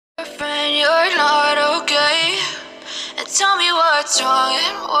Tell me what's wrong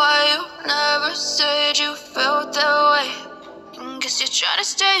and why you never said you felt that way. Guess you're trying to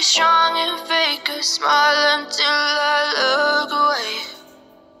stay strong and fake a smile until I look away.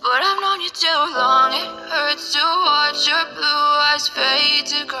 But I've known you too long, it hurts to watch your blue eyes fade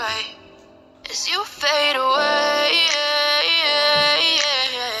to gray as you fade away.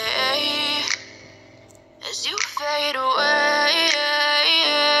 As you fade away.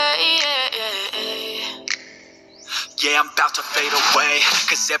 Yeah, I'm about to fade away,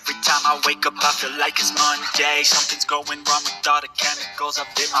 cause every time I wake up I feel like it's Monday. Something's going wrong with all the chemicals up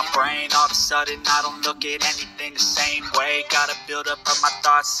in my brain. All of a sudden I don't look at anything the same way. Gotta build up of my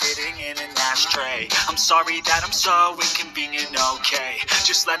thoughts sitting in an ashtray. I'm sorry that I'm so inconvenient, okay.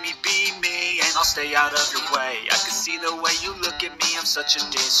 Just let me be me and I'll stay out of your way. I can see the way you look at me, I'm such a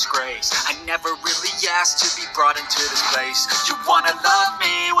disgrace. I never really asked to be brought into this place. You wanna love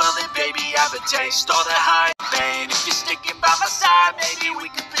me? Well then baby, have a taste. All the high pain. If you're sticking by my side, maybe we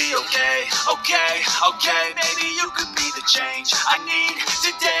could be okay. Okay, maybe you could be the change I need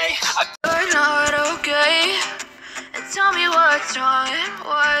today. You're not okay, and tell me what's wrong and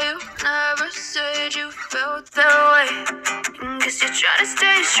why you never said you felt that way. Guess you're trying to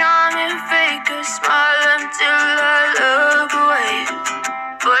stay strong and fake a smile until I look away.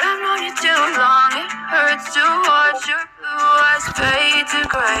 But I've known you too long, it hurts to watch your blue eyes fade to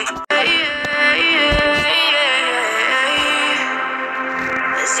gray.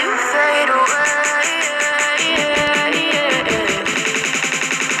 As you fade away.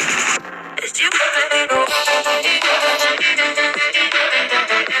 As you fade away.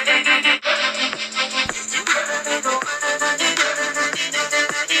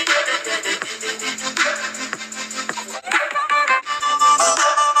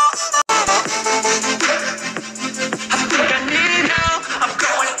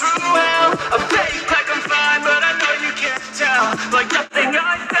 Like nothing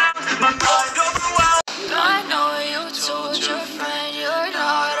I found, my mind overwhelmed. I know you told your friend you're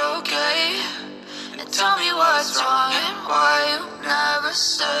not okay, and tell me what's wrong and why you never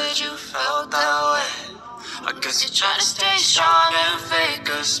said you felt that way. I guess you're trying to stay strong and fake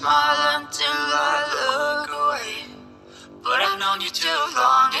a smile until I look away. But I've known you too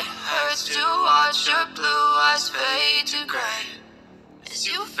long, it hurts to watch your blue eyes fade to gray as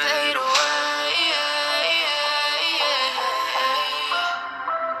you fade away.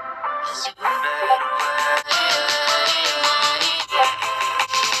 As you fade away.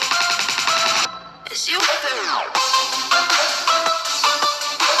 As you fade away.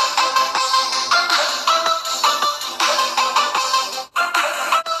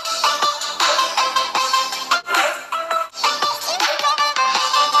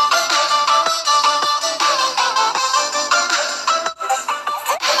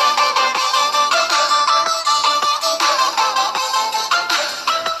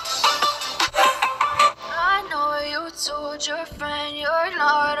 Told your friend you're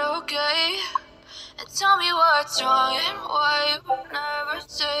not okay, and tell me what's wrong and why you never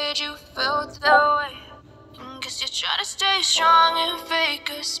said you felt that way. Guess you're trying to stay strong and fake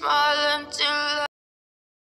a smile until